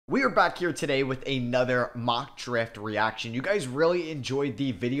We are back here today with another mock draft reaction. You guys really enjoyed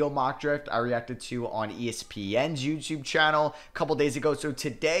the video mock draft I reacted to on ESPN's YouTube channel a couple days ago. So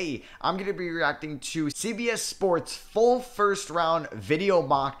today, I'm going to be reacting to CBS Sports' full first round video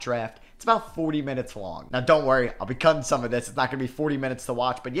mock draft. It's about 40 minutes long. Now, don't worry, I'll be cutting some of this. It's not going to be 40 minutes to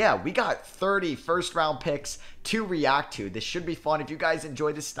watch. But yeah, we got 30 first round picks to react to. This should be fun. If you guys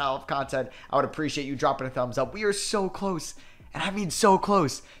enjoy this style of content, I would appreciate you dropping a thumbs up. We are so close. And I mean so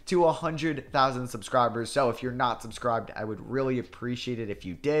close to 100,000 subscribers. So if you're not subscribed, I would really appreciate it if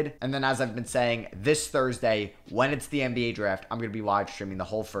you did. And then as I've been saying, this Thursday, when it's the NBA draft, I'm going to be live streaming the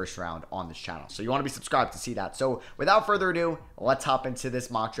whole first round on this channel. So you want to be subscribed to see that. So without further ado, let's hop into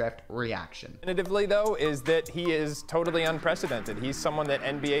this mock draft reaction. Definitively, though, is that he is totally unprecedented. He's someone that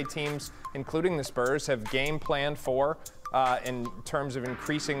NBA teams, including the Spurs, have game planned for. In terms of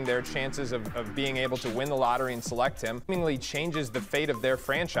increasing their chances of being able to win the lottery and select him, seemingly changes the fate of their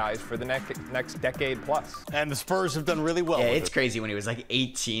franchise for the next decade plus. And the Spurs have done really well. Yeah, it's crazy when he was like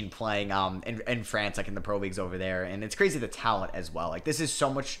 18 playing in France, like in the pro leagues over there, and it's crazy the talent as well. Like this is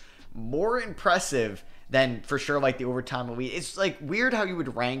so much more impressive than for sure like the overtime elite. It's like weird how you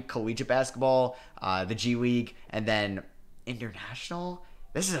would rank collegiate basketball, the G League, and then international.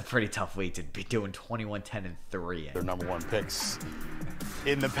 This is a pretty tough week to be doing 21, 10, and 3. Their number one picks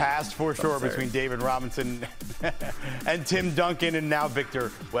in the past, for sure, between David Robinson and Tim Duncan, and now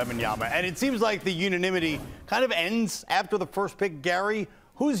Victor Wembanyama. And it seems like the unanimity kind of ends after the first pick. Gary,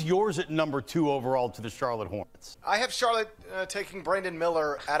 who's yours at number 2 overall to the Charlotte Hornets? I have Charlotte taking Brandon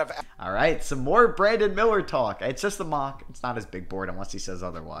Miller out of... All right, some more Brandon Miller talk. It's just a mock. It's not his big board unless he says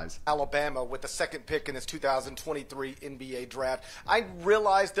otherwise. Alabama with the second pick in this 2023 NBA draft. I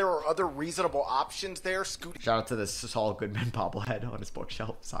realize there are other reasonable options there. Shout out to the Saul Goodman bobblehead on his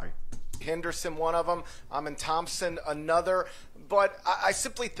bookshelf. Sorry. Henderson, one of them. And Thompson, another. But I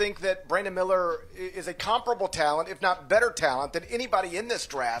simply think that Brandon Miller is a comparable talent, if not better talent, than anybody in this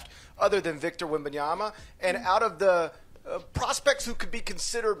draft other than Victor Wembanyama. And out of the prospects who could be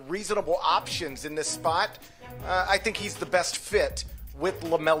considered reasonable options in this spot, I think he's the best fit with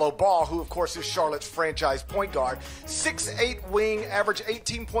LaMelo Ball, who, of course, is Charlotte's franchise point guard. 6'8" wing, average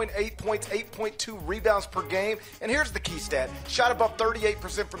 18.8 points, 8.2 rebounds per game. And here's the key stat. Shot above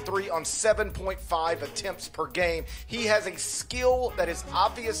 38% from 3 on 7.5 attempts per game. He has a skill that is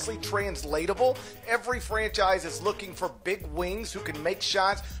obviously translatable. Every franchise is looking for big wings who can make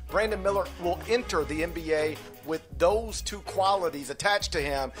shots. Brandon Miller will enter the NBA with those two qualities attached to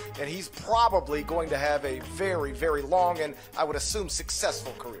him, and he's probably going to have a very, very long and, I would assume,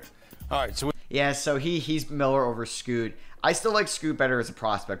 successful career. All right, so yeah, so he's Miller over Scoot. I still like Scoot better as a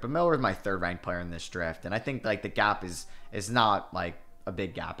prospect, but Miller is my third ranked player in this draft, and I think like the gap is not like a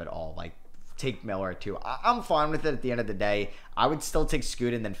big gap at all. Like take Miller at 2. I'm fine with it at the end of the day. I would still take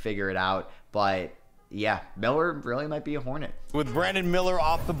Scoot and then figure it out, but yeah, Miller really might be a Hornet. With Brandon Miller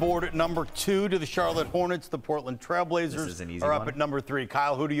off the board at number 2 to the Charlotte Hornets, the Portland Trailblazers are up at number 3.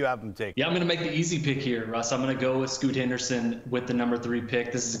 Kyle, who do you have them take? Yeah, I'm going to make the easy pick here, Russ. I'm going to go with Scoot Henderson with the number 3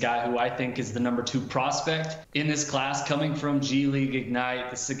 pick. This is a guy who I think is the number 2 prospect in this class, coming from G League Ignite.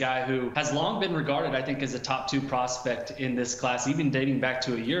 This is a guy who has long been regarded, I think, as a top 2 prospect in this class, even dating back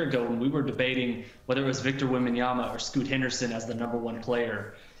to a year ago when we were debating whether it was Victor Wembanyama or Scoot Henderson as the number 1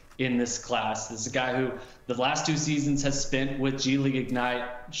 player in this class. This is a guy who the last 2 seasons has spent with G League Ignite,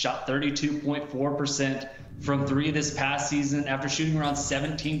 shot 32.4% from 3 this past season after shooting around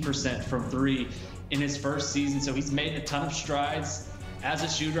 17% from 3 in his first season. So he's made a ton of strides as a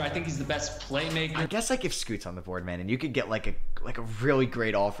shooter. I think he's the best playmaker. I guess like if Scoot's on the board, man, and you could get like a really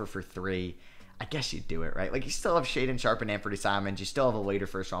great offer for 3, I guess you'd do it, right? Like, you still have Shaedon Sharpe and Anthony Simons. You still have a later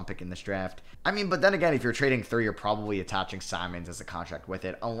first-round pick in this draft. I mean, but then again, if you're trading 3, you're probably attaching Simons as a contract with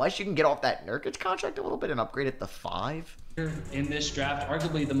it, unless you can get off that Nurkic contract a little bit and upgrade it to 5. In this draft,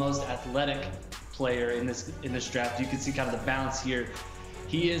 arguably the most athletic player in this draft. You can see kind of the balance here.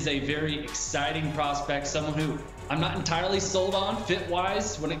 He is a very exciting prospect, someone who I'm not entirely sold on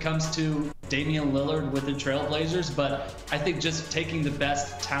fit-wise when it comes to Damian Lillard with the Trailblazers, but I think just taking the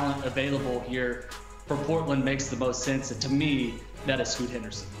best talent available here for Portland makes the most sense, and to me, that is Scoot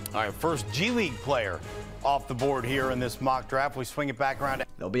Henderson. All right, first G League player off the board here in this mock draft. We swing it back around.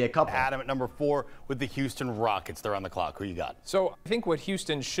 There'll be a couple. Adam at number 4 with the Houston Rockets. They're on the clock. Who you got? So I think what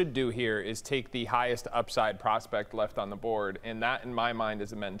Houston should do here is take the highest upside prospect left on the board, and that, in my mind,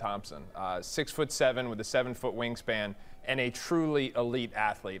 is Amen Thompson. 6'7" with a 7-foot wingspan. and a truly elite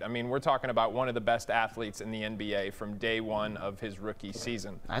athlete. I mean, we're talking about one of the best athletes in the NBA from day one of his rookie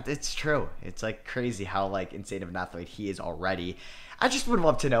season. It's true. It's like crazy how like insane of an athlete he is already. I just would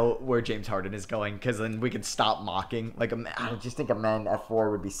love to know where James Harden is going, because then we can stop mocking. Like, I just think a man at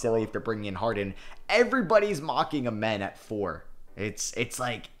 4 would be silly if they're bringing in Harden. Everybody's mocking a man at 4. It's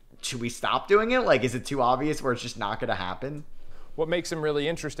like, should we stop doing it? Like, is it too obvious where it's just not going to happen? What makes him really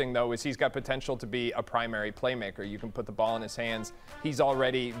interesting, though, is he's got potential to be a primary playmaker. You can put the ball in his hands. He's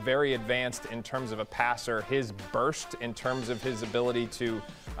already very advanced in terms of a passer. His burst in terms of his ability to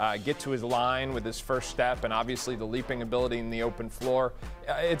get to his line with his first step, and obviously the leaping ability in the open floor,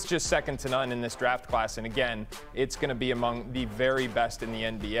 it's just second to none in this draft class. And again, it's going to be among the very best in the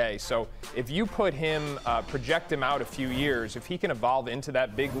NBA. So if you put him, project him out a few years, if he can evolve into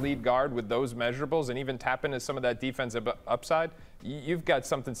that big lead guard with those measurables and even tap into some of that defensive upside, you've got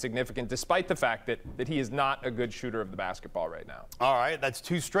something significant, despite the fact that he is not a good shooter of the basketball right now. All right, that's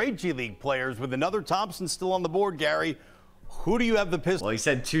 2 straight G League players with another Thompson still on the board, Gary. Who do you have the Pistons? Well, he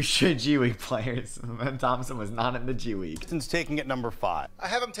said 2 straight G League players. Ben Thompson was not in the G League. Pistons taking at number 5. I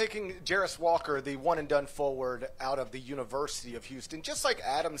have him taking Jarris Walker, the one-and-done forward out of the University of Houston. Just like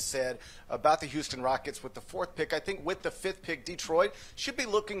Adam said about the Houston Rockets with the 4th pick, I think with the 5th pick, Detroit should be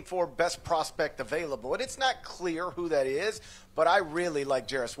looking for best prospect available. And it's not clear who that is, but I really like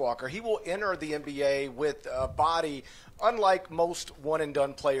Jarris Walker. He will enter the NBA with a body unlike most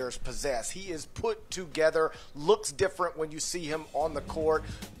one-and-done players possess. He is put together, looks different when you see him on the court.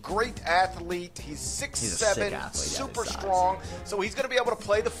 Great athlete. He's 6'7", super strong. So he's going to be able to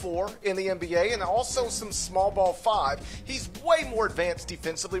play the 4 in the NBA and also some small ball 5. He's way more advanced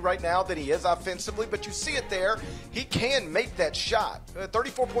defensively right now than he is offensively, but you see it there. He can make that shot.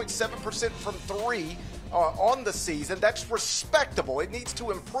 34.7% from 3. On the season. That's respectable. It needs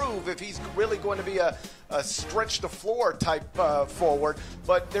to improve if he's really going to be a stretch the floor type forward,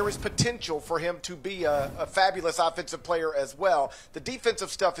 but there is potential for him to be a fabulous offensive player as well. The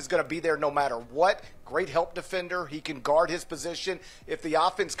defensive stuff is going to be there no matter what. Great help defender. He can guard his position. If the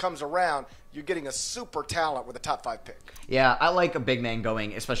offense comes around, you're getting a super talent with a top 5 pick. Yeah, I like a big man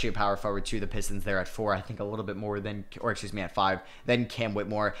going, especially a power forward, to the Pistons there at 4. I think a little bit more than, or excuse me, at 5 than Cam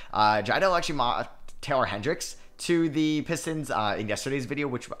Whitmore. Jidel actually Taylor Hendricks to the Pistons in yesterday's video,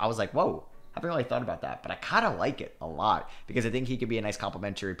 which I was like, whoa, I haven't really thought about that, but I kind of like it a lot because I think he could be a nice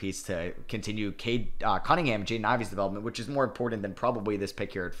complementary piece to continue Cade Cunningham, Jaden Ivey's development, which is more important than probably this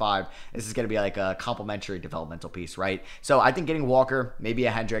pick here at 5. This is going to be like a complementary developmental piece, right? So I think getting Walker, maybe a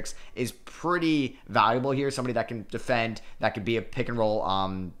Hendricks, is pretty valuable here. Somebody that can defend, that could be a pick and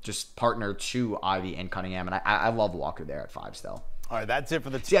roll just partner to Ivey and Cunningham, and I love Walker there at 5 still. All right, that's it for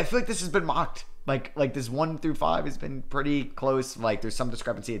the See, I feel like this has been mocked. Like this 1 through 5 has been pretty close. Like there's some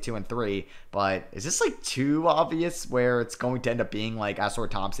discrepancy at 2 and 3, but is this like too obvious where it's going to end up being like Asor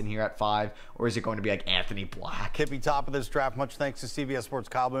Thompson here at 5, or is it going to be like Anthony Black? Tippy top of this draft. Much thanks to CBS Sports'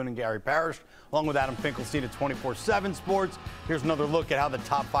 Kyle Boone and Gary Parrish, along with Adam Finkelstein at 24/7 Sports. Here's another look at how the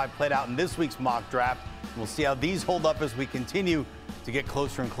top 5 played out in this week's mock draft. We'll see how these hold up as we continue to get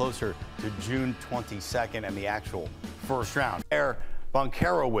closer and closer to June 22nd and the actual first round.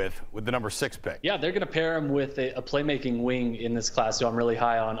 Boncaro with the number 6 pick. Yeah, they're going to pair him with a playmaking wing in this class, who I'm really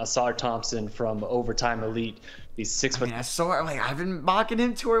high on, Asar Thompson from Overtime Elite. He's 6 foot. I've been mocking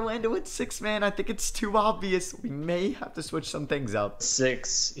him to Orlando at 6, man. I think it's too obvious. We may have to switch some things up.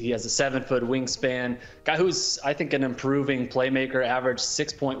 6. He has a 7-foot wingspan. Guy who's, I think, an improving playmaker. Averaged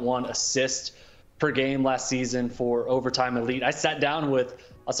 6.1 assists per game last season for Overtime Elite. I sat down with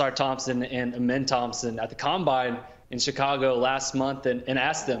Asar Thompson and Amen Thompson at the Combine in Chicago last month and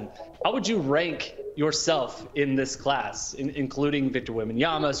asked them, how would you rank yourself in this class, including Victor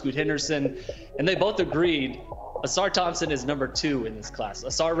Wembanyama, Scoot Henderson? And they both agreed Asar Thompson is number 2 in this class.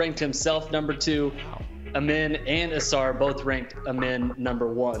 Asar ranked himself number 2. Amen and Asar both ranked Amen number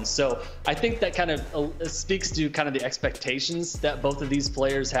 1. So I think that kind of speaks to kind of the expectations that both of these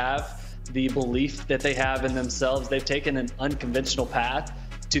players have, the belief that they have in themselves. They've taken an unconventional path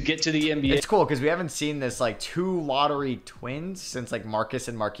to get to the NBA. It's cool because we haven't seen this like 2 lottery twins since like Marcus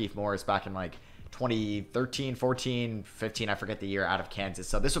and Markieff Morris back in like 2013, 14, 15, I forget the year, out of Kansas.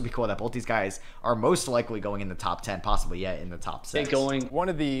 So this would be cool that both these guys are most likely going in the top 10, possibly in the top 6. One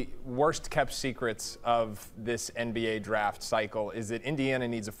of the worst kept secrets of this NBA draft cycle is that Indiana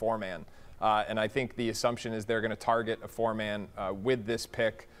needs a 4-man. And I think the assumption is they're going to target a 4-man with this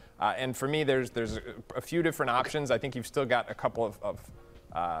pick. And for me, there's a few different options. I think you've still got a couple of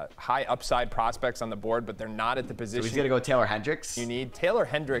high upside prospects on the board, but they're not at the position. So he's going to go Taylor Hendricks? You need Taylor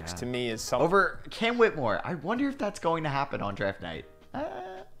Hendricks, to me, is someone. Over Cam Whitmore. I wonder if that's going to happen on draft night.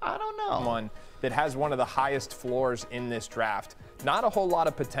 I don't know. that has one of the highest floors in this draft. Not a whole lot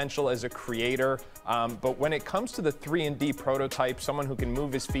of potential as a creator, but when it comes to the 3-and-D prototype, someone who can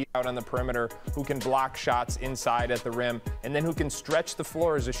move his feet out on the perimeter, who can block shots inside at the rim, and then who can stretch the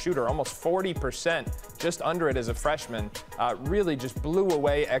floor as a shooter, almost 40%, just under it as a freshman, really just blew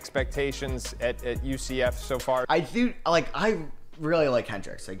away expectations at UCF so far. I really like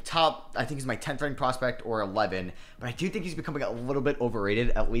Hendricks. Like top, I think he's my 10th ranked prospect or 11, but I do think he's becoming a little bit overrated.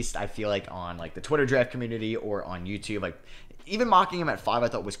 At least I feel like on like the Twitter draft community or on YouTube, like even mocking him at 5 I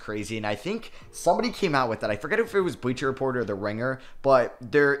thought was crazy. And I think somebody came out with that. I forget if it was Bleacher Report or The Ringer, but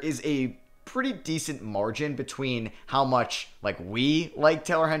there is a pretty decent margin between how much like we like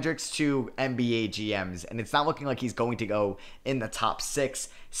Taylor Hendricks to NBA GMs, and it's not looking like he's going to go in the top 6.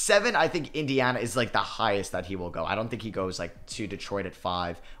 7, I think Indiana is like the highest that he will go. I don't think he goes like to Detroit at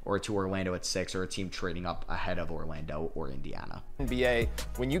 5 or to Orlando at 6 or a team trading up ahead of Orlando or Indiana. NBA,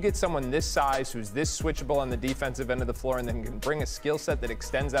 when you get someone this size who's this switchable on the defensive end of the floor and then can bring a skill set that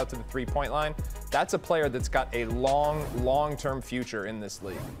extends out to the 3-point line, that's a player that's got a long-term future in this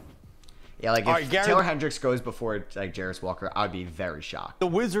league. Yeah, like if Taylor Hendricks goes before like Jarris Walker, I'd be very shocked. The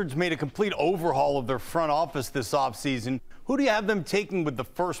Wizards made a complete overhaul of their front office this offseason. Who do you have them taking with the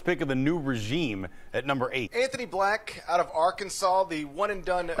first pick of the new regime at number 8? Anthony Black out of Arkansas, the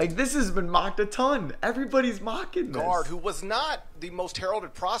one-and-done like this has been mocked a ton. Everybody's mocking this. Guard who was not the most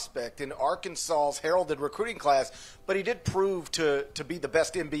heralded prospect in Arkansas's heralded recruiting class, but he did prove to be the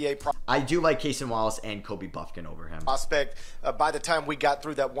best NBA prospect. I do like Cason Wallace and Kobe Buffkin over him. By the time we got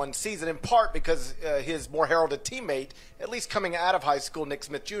through that one season, in part because his more heralded teammate, at least coming out of high school, Nick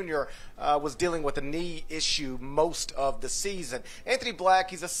Smith Jr., was dealing with a knee issue most of the season. Anthony Black,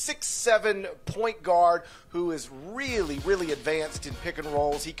 he's a 6'7" point guard who is really advanced in pick and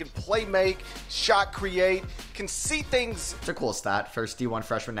rolls. He can play make, shot create, can see things. It's a cool stat. First D1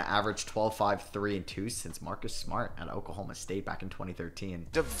 freshman to average 12, 5, 3, and 2 since Marcus Smart at Oklahoma State back in 2013.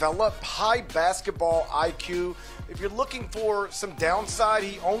 Develop high basketball IQ. If you're looking for some downside,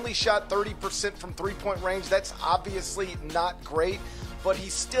 he only shot 30% from three-point range. That's obviously not great, but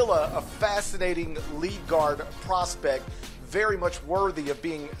he's still a fascinating lead guard prospect, very much worthy of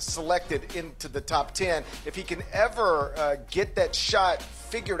being selected into the top 10. If he can ever get that shot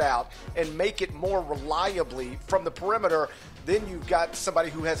figured out and make it more reliably from the perimeter, then you've got somebody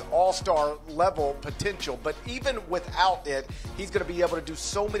who has all-star level potential. But even without it, he's going to be able to do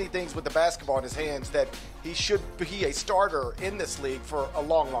so many things with the basketball in his hands that he should be a starter in this league for a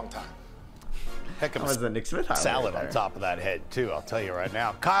long time. Heck of was the Nick Smith salad on top of that head, too, I'll tell you right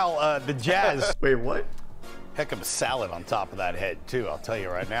now. Kyle, the Jazz. Wait, what? Heck of a salad on top of that head, too, I'll tell you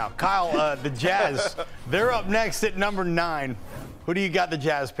right now. Kyle, the Jazz, they're up next at number 9. Who do you got the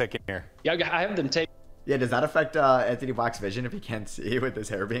Jazz picking here? Yeah, I have them Yeah, does that affect Anthony Black's vision if he can't see with his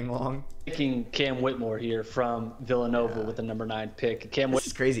hair being long? taking Cam Whitmore here from Villanova with the number 9 pick. This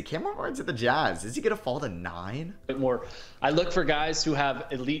is crazy. Cam Whitmore's at the Jazz. Is he going to fall to 9? Whitmore. I look for guys who have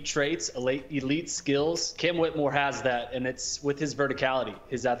elite traits, elite skills. Cam Whitmore has that, and it's with his verticality,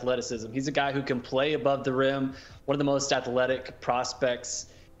 his athleticism. He's a guy who can play above the rim, one of the most athletic prospects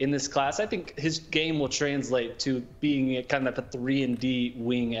in this class. I think his game will translate to being kind of a 3-and-D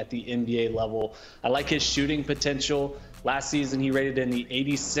wing at the NBA level. I like his shooting potential. Last season, he rated in the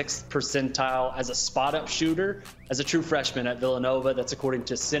 86th percentile as a spot-up shooter as a true freshman at Villanova. That's according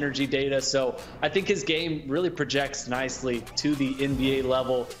to Synergy data. So I think his game really projects nicely to the NBA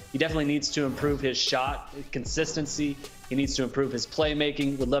level. He definitely needs to improve his shot consistency. He needs to improve his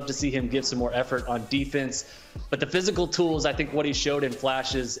playmaking. Would love to see him give some more effort on defense. But the physical tools, I think what he showed in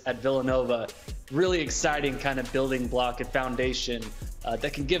flashes at Villanova, really exciting kind of building block and foundation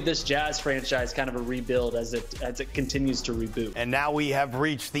that can give this Jazz franchise kind of a rebuild as it continues to reboot. And now we have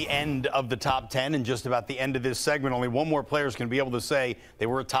reached the end of the top 10 and just about the end of this segment. Only one more player is going to be able to say they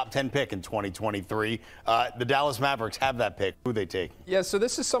were a top 10 pick in 2023. The Dallas Mavericks have that pick. Who they take? Yeah, so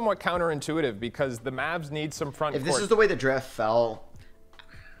this is somewhat counterintuitive because the Mavs need some front If court. this is the way the draft fell,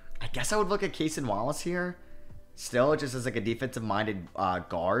 I guess I would look at Cason Wallace here. Still, just as like a defensive-minded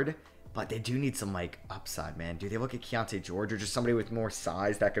guard. But they do need some, like, upside, man. Do they look at Keontae George or just somebody with more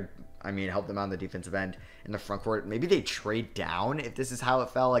size that could, I mean, help them out on the defensive end in the front court? Maybe they trade down if this is how it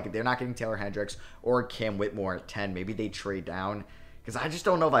fell. Like, if they're not getting Taylor Hendricks or Cam Whitmore at 10, maybe they trade down. Because I just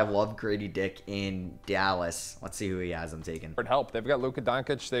don't know if I love Grady Dick in Dallas. Let's see who he has them taking. Help. They've got Luka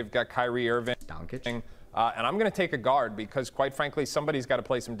Doncic. They've got Kyrie Irving. Doncic? And I'm going to take a guard because, quite frankly, somebody's got to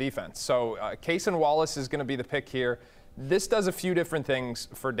play some defense. So Cason Wallace is going to be the pick here. This does a few different things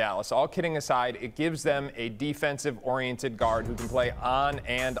for Dallas. All kidding aside, it gives them a defensive-oriented guard who can play on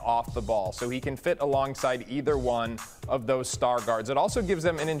and off the ball, so he can fit alongside either one of those star guards. It also gives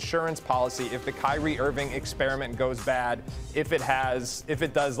them an insurance policy if the Kyrie Irving experiment goes bad, if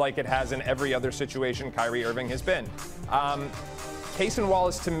it does like it has in every other situation Kyrie Irving has been. Cason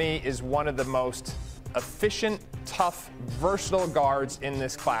Wallace, to me, is one of the most efficient, tough, versatile guards in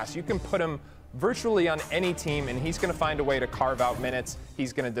this class. You can put him virtually on any team, and he's going to find a way to carve out minutes.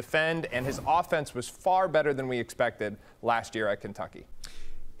 He's going to defend, and his offense was far better than we expected last year at Kentucky.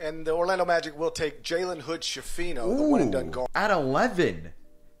 And the Orlando Magic will take Jalen Hood-Schifino, the one-and-done guard. At 11.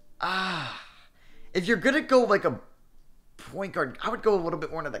 If you're going to go like a point guard, I would go a little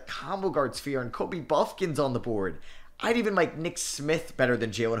bit more into the combo guard sphere, and Kobe Buffkin's on the board. I'd even like Nick Smith better than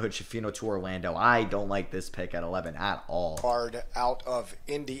Jalen Hood-Schifino to Orlando. I don't like this pick at 11 at all. Guard out of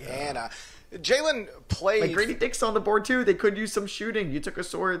Indiana. Jalen played. Like Grady Dick's on the board too. They could use some shooting. You took a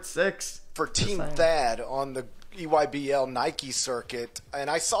sword at 6. For Team Thad on the EYBL Nike circuit, and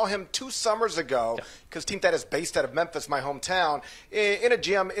I saw him 2 summers ago because Team Thad is based out of Memphis, my hometown, in a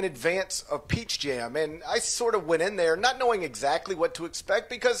gym in advance of Peach Jam, and I sort of went in there not knowing exactly what to expect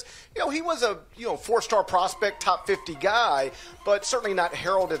because he was a 4-star prospect, top 50 guy, but certainly not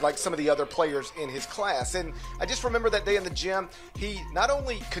heralded like some of the other players in his class. And I just remember that day in the gym, he not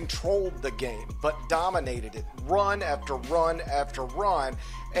only controlled the game but dominated it, run after run after run,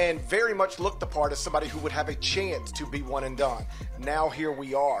 and very much looked the part as somebody who would have a chance to be one and done. Now here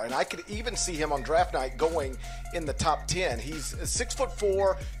we are, and I could even see him on draft night going in the top 10. He's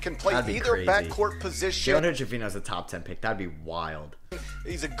 6'4", can play either backcourt position. Jalen Hood-Schifino's a top 10 pick. That'd be wild.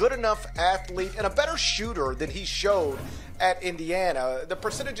 He's a good enough athlete and a better shooter than he showed at Indiana. The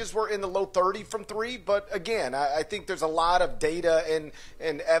percentages were in the low 30 from 3, but again, I think there's a lot of data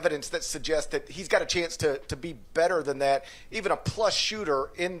and evidence that suggests that he's got a chance to be better than that, even a plus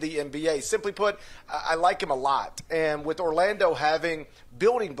shooter in the NBA. Simply put, I like him a lot. And with Orlando having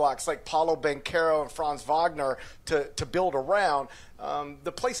building blocks like Paulo Banchero and Franz Wagner to build around,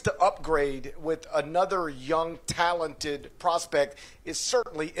 the place to upgrade with another young, talented prospect is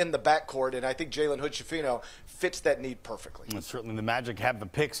certainly in the backcourt, and I think Jalen Hood-Schifino fits that need perfectly. And certainly the Magic have the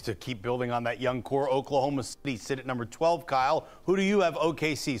picks to keep building on that young core. Oklahoma City sit at number 12. Kyle, who do you have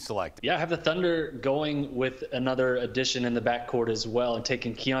OKC selected? Yeah, I have the Thunder going with another addition in the backcourt as well and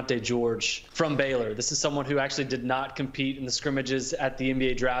taking Keontae George from Baylor. This is someone who actually did not compete in the scrimmages at the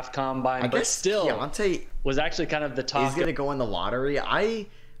NBA Draft Combine, but still was actually kind of the top. He's going to go in the lottery. I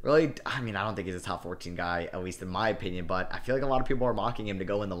don't think he's a top 14 guy, at least in my opinion, but I feel like a lot of people are mocking him to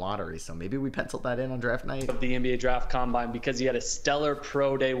go in the lottery, so maybe we penciled that in on draft night. Of the NBA Draft Combine because he had a stellar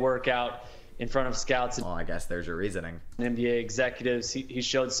pro day workout in front of scouts. Well, I guess there's your reasoning. NBA executives, he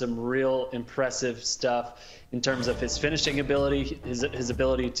showed some real impressive stuff in terms of his finishing ability, his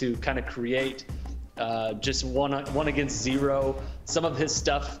ability to kind of create just one against zero. Some of his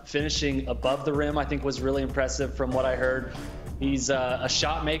stuff finishing above the rim I think was really impressive from what I heard. He's a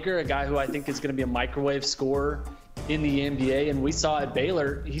shot maker, a guy who I think is going to be a microwave scorer in the NBA. And we saw at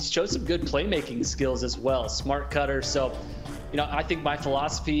Baylor, he showed some good playmaking skills as well, smart cutter. So, I think my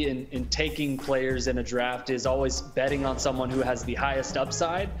philosophy in taking players in a draft is always betting on someone who has the highest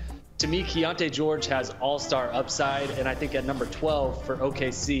upside. To me, Keontae George has all-star upside, and I think at number 12 for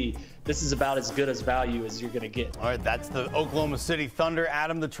OKC, this is about as good as value as you're going to get. All right, that's the Oklahoma City Thunder.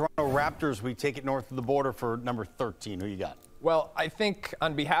 Adam, the Toronto Raptors, we take it north of the border for number 13. Who you got? Well, I think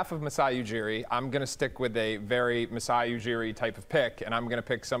on behalf of Masai Ujiri, I'm going to stick with a very Masai Ujiri type of pick, and I'm going to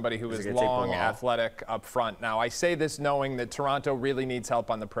pick somebody who is long, athletic, up front. Now, I say this knowing that Toronto really needs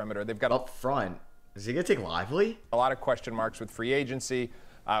help on the perimeter. They've got up front. Is he going to take Lively? A lot of question marks with free agency.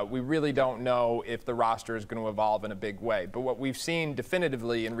 We really don't know if the roster is going to evolve in a big way. But what we've seen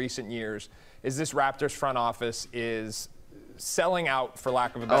definitively in recent years is this Raptors front office is selling out, for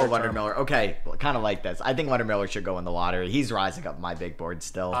lack of a better term. Leonard Miller. Okay, kind of like this. I think Leonard Miller should go in the lottery. He's rising up my big board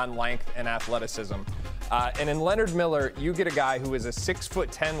still. On length and athleticism. And in Leonard Miller, you get a guy who is a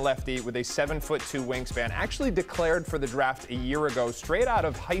 6'10" lefty with a 7'2" wingspan, actually declared for the draft a year ago, straight out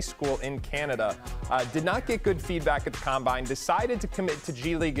of high school in Canada. Did not get good feedback at the Combine, decided to commit to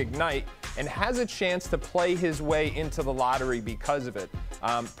G League Ignite, and has a chance to play his way into the lottery because of it.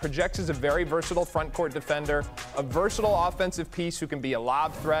 Projects as a very versatile front court defender, a versatile offensive piece who can be a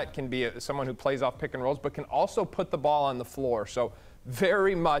lob threat, can be someone who plays off pick and rolls, but can also put the ball on the floor. So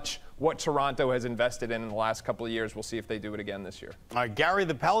very much what Toronto has invested in the last couple of years. We'll see if they do it again this year. All right, Gary,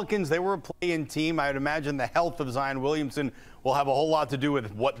 the Pelicans, they were a play-in team. I would imagine the health of Zion Williamson will have a whole lot to do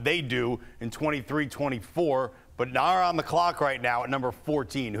with what they do in 23-24. But now we're on the clock right now at number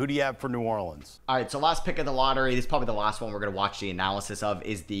 14. Who do you have for New Orleans? All right, so last pick of the lottery, this is probably the last one we're going to watch the analysis of,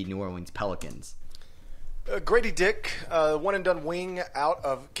 is the New Orleans Pelicans. Grady Dick, one and done wing out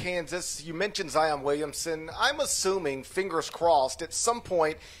of Kansas. You mentioned Zion Williamson. I'm assuming, fingers crossed, at some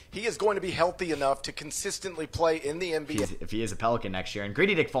point he is going to be healthy enough to consistently play in the NBA. If he is a Pelican next year, and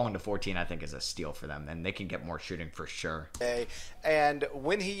Grady Dick falling to 14, I think is a steal for them, and they can get more shooting for sure. And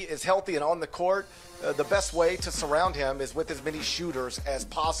when he is healthy and on the court, the best way to surround him is with as many shooters as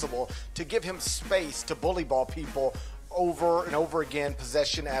possible to give him space to bully ball people over and over again,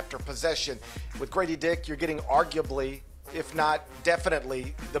 possession after possession. With Grady Dick, you're getting arguably, if not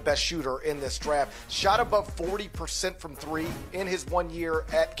definitely, the best shooter in this draft. Shot above 40% from three in his 1 year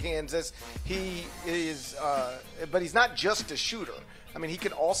at Kansas. He is, but he's not just a shooter. I mean, he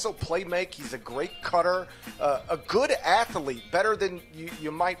can also play make. He's a great cutter, a good athlete, better than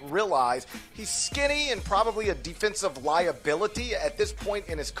you might realize. He's skinny and probably a defensive liability at this point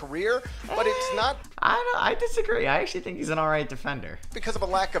in his career, but it's not. I disagree. I actually think he's an all right defender. Because of a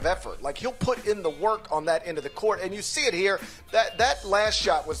lack of effort. Like, he'll put in the work on that end of the court, and you see it here. That last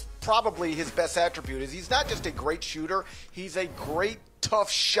shot was probably his best attribute. Is he's not just a great shooter, he's a great tough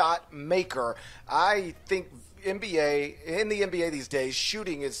shot maker. I think in the NBA these days,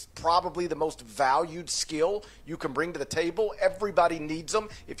 shooting is probably the most valued skill you can bring to the table. Everybody needs them.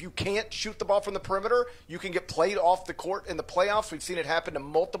 If you can't shoot the ball from the perimeter, you can get played off the court in the playoffs. We've seen it happen to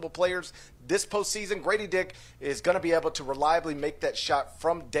multiple players this postseason. Grady Dick is going to be able to reliably make that shot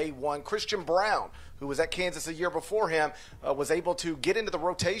from day one. Christian Brown, who was at Kansas a year before him, was able to get into the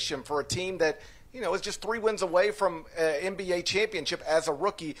rotation for a team that, is just 3 wins away from NBA championship as a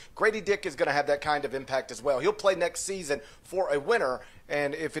rookie. Grady Dick is going to have that kind of impact as well. He'll play next season for a winner,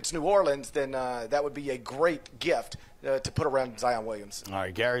 and if it's New Orleans, then that would be a great gift to put around Zion Williamson. All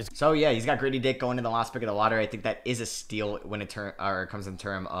right, Gary's. So, yeah, he's got Grady Dick going in the last pick of the lottery. I think that is a steal when it comes in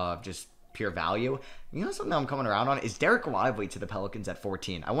terms of just pure value. Something I'm coming around on is Derek Lively to the Pelicans at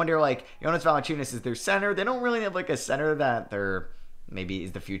 14. I wonder, Jonas Valanciunas is their center. They don't really have, a center that they're maybe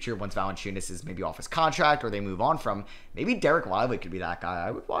is the future once Valanciunas is maybe off his contract or they move on from. Maybe Derek Lively could be that guy.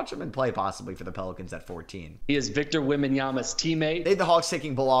 I would watch him and play possibly for the Pelicans at 14. He is Victor Wembanyama's teammate. They have the Hawks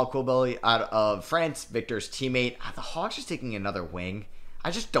taking Bilal Coulibaly out of France, Victor's teammate. The Hawks just taking another wing.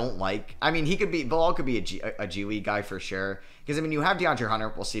 I just don't like. I mean, Bilal could be a G League guy for sure. Because, you have DeAndre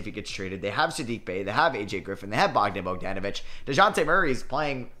Hunter. We'll see if he gets traded. They have Sadiq Bey. They have AJ Griffin. They have Bogdan Bogdanovic. DeJounte Murray's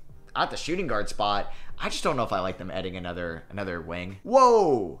playing at the shooting guard spot. I just don't know if I like them adding another wing.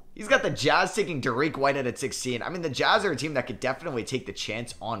 Whoa! He's got the Jazz taking Derek Whitehead at 16. The Jazz are a team that could definitely take the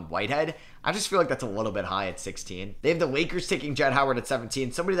chance on Whitehead. I just feel like that's a little bit high at 16. They have the Lakers taking Jett Howard at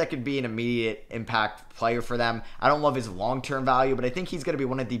 17. Somebody that could be an immediate impact player for them. I don't love his long-term value, but I think he's going to be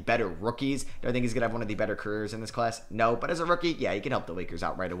one of the better rookies. Do I think he's going to have one of the better careers in this class? No, but as a rookie, yeah, he can help the Lakers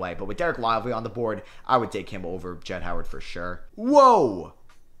out right away. But with Derek Lively on the board, I would take him over Jett Howard for sure. Whoa!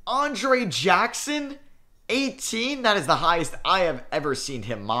 Andre Jackson? 18? That is the highest I have ever seen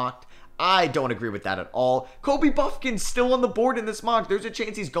him mocked. I don't agree with that at all. Kobe Buffkin's still on the board in this mock. There's a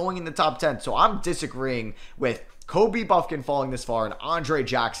chance he's going in the top 10. So I'm disagreeing with Kobe Buffkin falling this far and Andre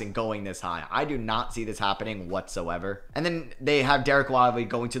Jackson going this high. I do not see this happening whatsoever. And then they have Derek Lively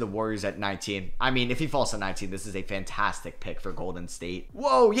going to the Warriors at 19. If he falls to 19, this is a fantastic pick for Golden State.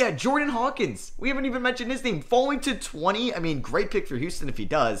 Whoa, yeah, Jordan Hawkins. We haven't even mentioned his name. Falling to 20. Great pick for Houston if he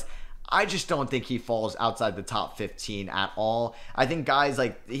does. I just don't think he falls outside the top 15 at all. I think guys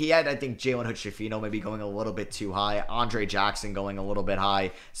Jalen Hood-Schifino maybe going a little bit too high. Andre Jackson going a little bit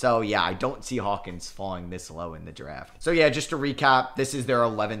high. So, yeah, I don't see Hawkins falling this low in the draft. So, yeah, just to recap, this is their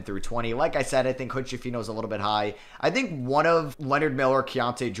 11 through 20. Like I said, I think Hood-Schifino is a little bit high. I think one of Leonard Miller,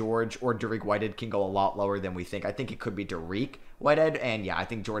 Keontae George, or Derek Whitehead can go a lot lower than we think. I think it could be Derek Whitehead, and yeah, I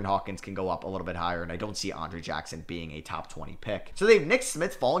think Jordan Hawkins can go up a little bit higher, and I don't see Andre Jackson being a top 20 pick. So they have Nick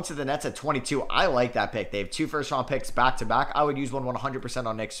Smith falling to the Nets at 22. I like that pick. They have 2 first-round picks back-to-back. I would use one 100%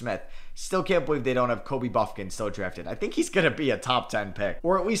 on Nick Smith. Still can't believe they don't have Kobe Buffkin still drafted. I think he's going to be a top 10 pick,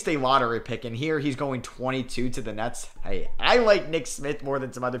 or at least a lottery pick, and here he's going 22 to the Nets. Hey, I like Nick Smith more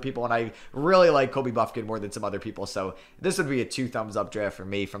than some other people, and I really like Kobe Buffkin more than some other people, so this would be a 2 thumbs up draft for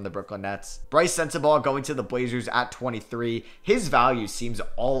me from the Brooklyn Nets. Bryce Sensabaugh going to the Blazers at 23. His value seems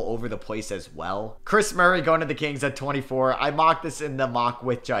all over the place as well. Chris Murray going to the Kings at 24. I mocked this in the mock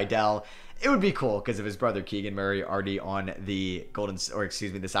with Jidel. it would be cool because of his brother Keegan Murray already on the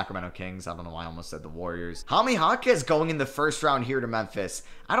the Sacramento Kings. I don't know why I almost said the Warriors. Jaime Jaquez going in the first round here to Memphis.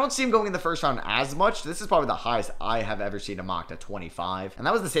 I don't see him going in the first round as much. This is probably the highest I have ever seen him mocked at 25. And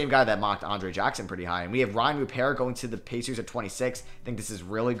that was the same guy that mocked Andre Jackson pretty high. And we have Ryan Rupert going to the Pacers at 26. I think this is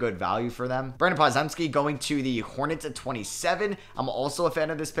really good value for them. Brandon Podziemski going to the Hornets at 27. I'm also a fan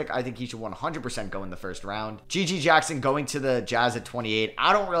of this pick. I think he should 100% go in the first round. GG Jackson going to the Jazz at 28.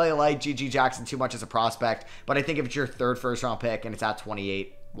 I don't really like GG Jackson too much as a prospect, but I think if it's your third first round pick and it's at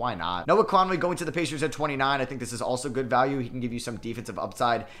 28, why not? Noah Conley going to the Pacers at 29. I think this is also good value. He can give you some defensive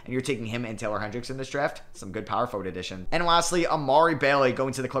upside, and you're taking him and Taylor Hendricks in this draft. Some good power forward addition. And lastly, Amari Bailey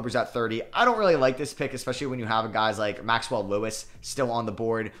going to the Clippers at 30. I don't really like this pick, especially when you have guys like Maxwell Lewis still on the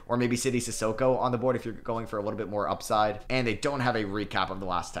board, or maybe Sidi Sissoko on the board if you're going for a little bit more upside. And they don't have a recap of the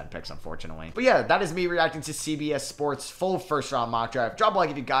last 10 picks, unfortunately. But yeah, that is me reacting to CBS Sports full first round mock draft. Drop a like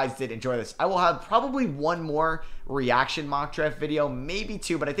if you guys did enjoy this. I will have probably one more reaction mock draft video, maybe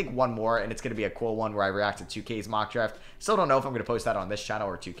two, but I think one more, and it's going to be a cool one where I react to 2K's mock draft. Still don't know if I'm going to post that on this channel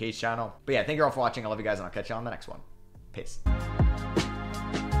or 2K's channel. But yeah, thank you all for watching. I love you guys, and I'll catch you on the next one. Peace.